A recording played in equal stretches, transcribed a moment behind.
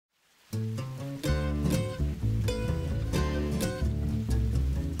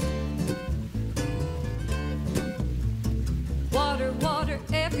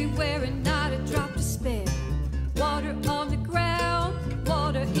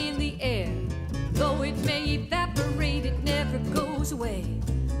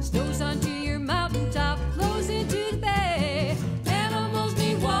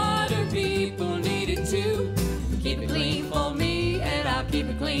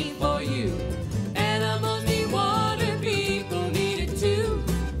clean for you. Animals need water, people need it too.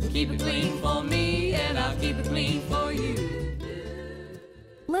 Keep it clean for me, and I'll keep it clean for you.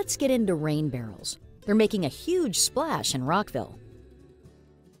 Let's get into rain barrels. They're making a huge splash in Rockville.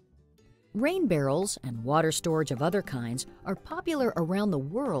 Rain barrels and water storage of other kinds are popular around the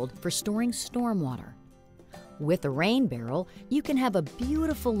world for storing stormwater. With a rain barrel, you can have a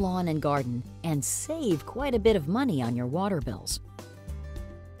beautiful lawn and garden and save quite a bit of money on your water bills.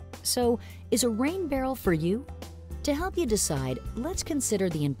 So, is a rain barrel for you? To help you decide, let's consider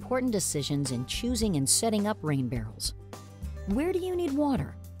the important decisions in choosing and setting up rain barrels. Where do you need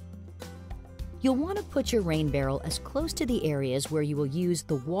water? You'll want to put your rain barrel as close to the areas where you will use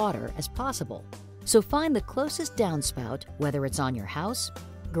the water as possible. So find the closest downspout, whether it's on your house,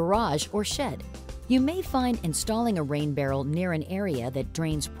 garage, or shed. You may find installing a rain barrel near an area that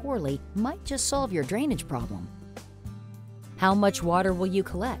drains poorly might just solve your drainage problem. How much water will you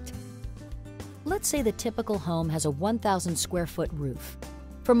collect? Let's say the typical home has a 1,000 square foot roof.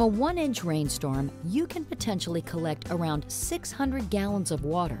 From a 1-inch rainstorm, you can potentially collect around 600 gallons of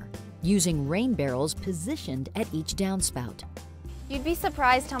water using rain barrels positioned at each downspout. You'd be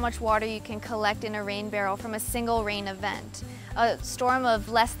surprised how much water you can collect in a rain barrel from a single rain event. A storm of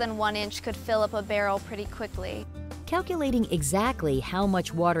less than 1 inch could fill up a barrel pretty quickly. Calculating exactly how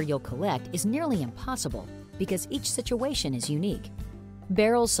much water you'll collect is nearly impossible because each situation is unique.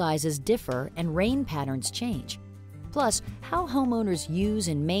 Barrel sizes differ and rain patterns change. Plus, how homeowners use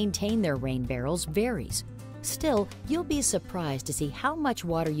and maintain their rain barrels varies. Still, you'll be surprised to see how much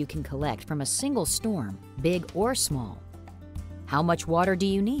water you can collect from a single storm, big or small. How much water do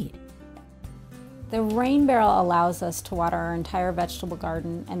you need? The rain barrel allows us to water our entire vegetable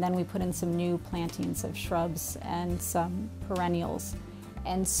garden, and then we put in some new plantings of shrubs and some perennials.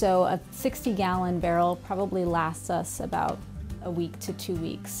 And so a 60-gallon barrel probably lasts us about a week to 2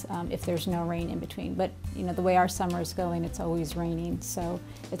 weeks if there's no rain in between. But you know, the way our summer is going, it's always raining, so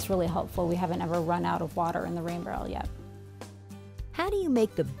it's really helpful. We haven't ever run out of water in the rain barrel yet. How do you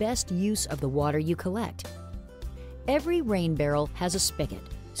make the best use of the water you collect? Every rain barrel has a spigot,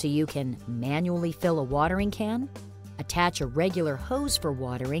 so you can manually fill a watering can, attach a regular hose for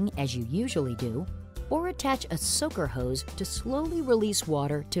watering as you usually do, or attach a soaker hose to slowly release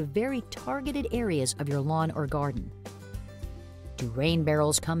water to very targeted areas of your lawn or garden. Do rain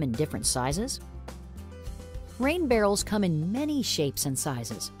barrels come in different sizes? Rain barrels come in many shapes and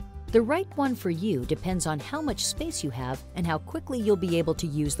sizes. The right one for you depends on how much space you have and how quickly you'll be able to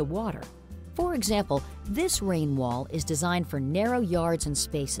use the water. For example, this rain wall is designed for narrow yards and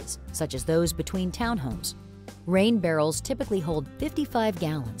spaces, such as those between townhomes. Rain barrels typically hold 55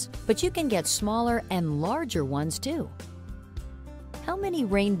 gallons, but you can get smaller and larger ones too. How many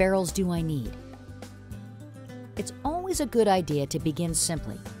rain barrels do I need? It's always a good idea to begin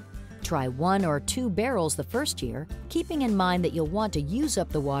simply. Try 1 or 2 barrels the first year, keeping in mind that you'll want to use up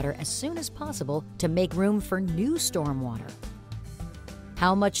the water as soon as possible to make room for new stormwater.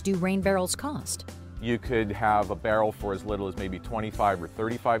 How much do rain barrels cost? You could have a barrel for as little as maybe $25 or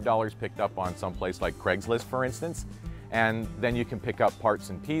 $35 picked up on someplace like Craigslist, for instance, and then you can pick up parts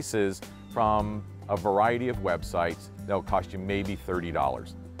and pieces from a variety of websites that'll cost you maybe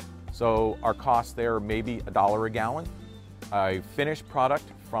 $30. So our cost there may be $1 a gallon. A finished product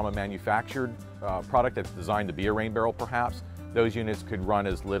from a manufactured product that's designed to be a rain barrel perhaps, those units could run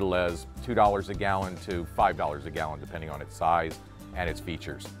as little as $2 a gallon to $5 a gallon depending on its size and its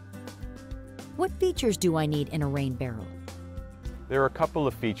features. What features do I need in a rain barrel? There are a couple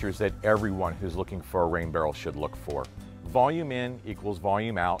of features that everyone who's looking for a rain barrel should look for. Volume in equals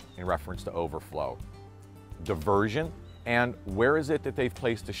volume out in reference to overflow. Diversion, and where is it that they've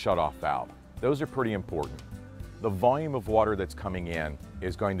placed the shutoff valve? Those are pretty important. The volume of water that's coming in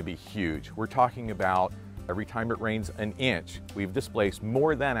is going to be huge. We're talking about every time it rains an inch, we've displaced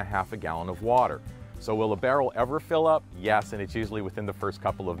more than a half a gallon of water. So will a barrel ever fill up? Yes, and it's usually within the first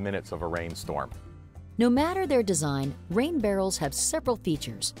couple of minutes of a rainstorm. No matter their design, rain barrels have several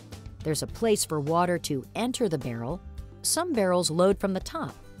features. There's a place for water to enter the barrel. Some barrels load from the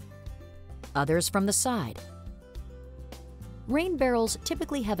top, others from the side. Rain barrels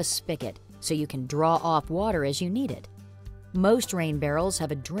typically have a spigot, so you can draw off water as you need it. Most rain barrels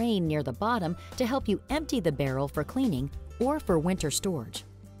have a drain near the bottom to help you empty the barrel for cleaning or for winter storage.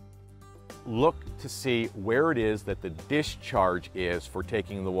 Look to see where it is that the discharge is for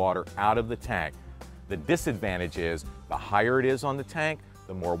taking the water out of the tank. The disadvantage is the higher it is on the tank,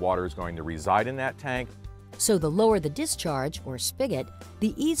 the more water is going to reside in that tank. So the lower the discharge, or spigot,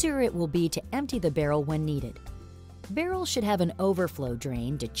 the easier it will be to empty the barrel when needed. Barrels should have an overflow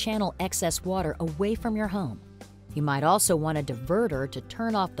drain to channel excess water away from your home. You might also want a diverter to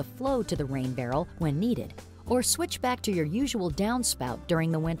turn off the flow to the rain barrel when needed, or switch back to your usual downspout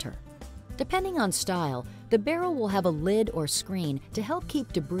during the winter. Depending on style, the barrel will have a lid or screen to help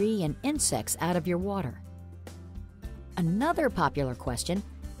keep debris and insects out of your water. Another popular question: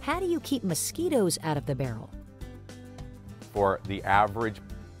 how do you keep mosquitoes out of the barrel? For the average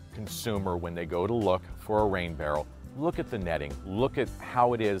consumer, when they go to look for a rain barrel, look at the netting, look at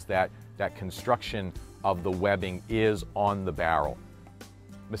how it is that construction of the webbing is on the barrel.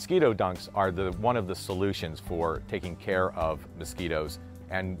 Mosquito dunks are one of the solutions for taking care of mosquitoes,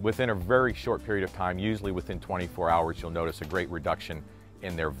 and within a very short period of time, usually within 24 hours, you'll notice a great reduction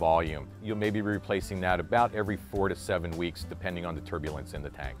in their volume. You'll maybe be replacing that about every 4 to 7 weeks, depending on the turbulence in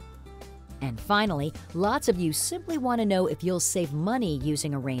the tank. And finally, lots of you simply want to know if you'll save money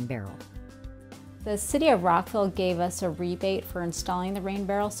using a rain barrel. The City of Rockville gave us a rebate for installing the rain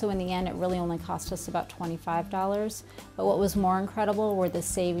barrel, so in the end it really only cost us about $25. But what was more incredible were the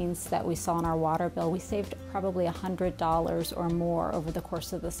savings that we saw in our water bill. We saved probably $100 or more over the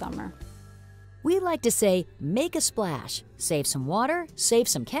course of the summer. We like to say, make a splash, save some water, save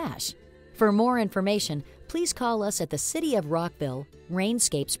some cash. For more information, please call us at the City of Rockville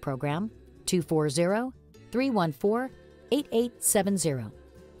RainScapes program, 240-314-8870.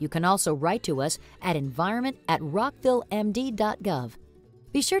 You can also write to us at environment@rockvillemd.gov.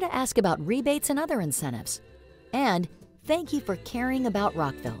 Be sure to ask about rebates and other incentives. And thank you for caring about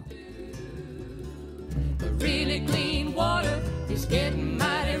Rockville. But really clean water is getting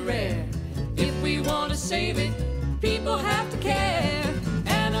mighty rare.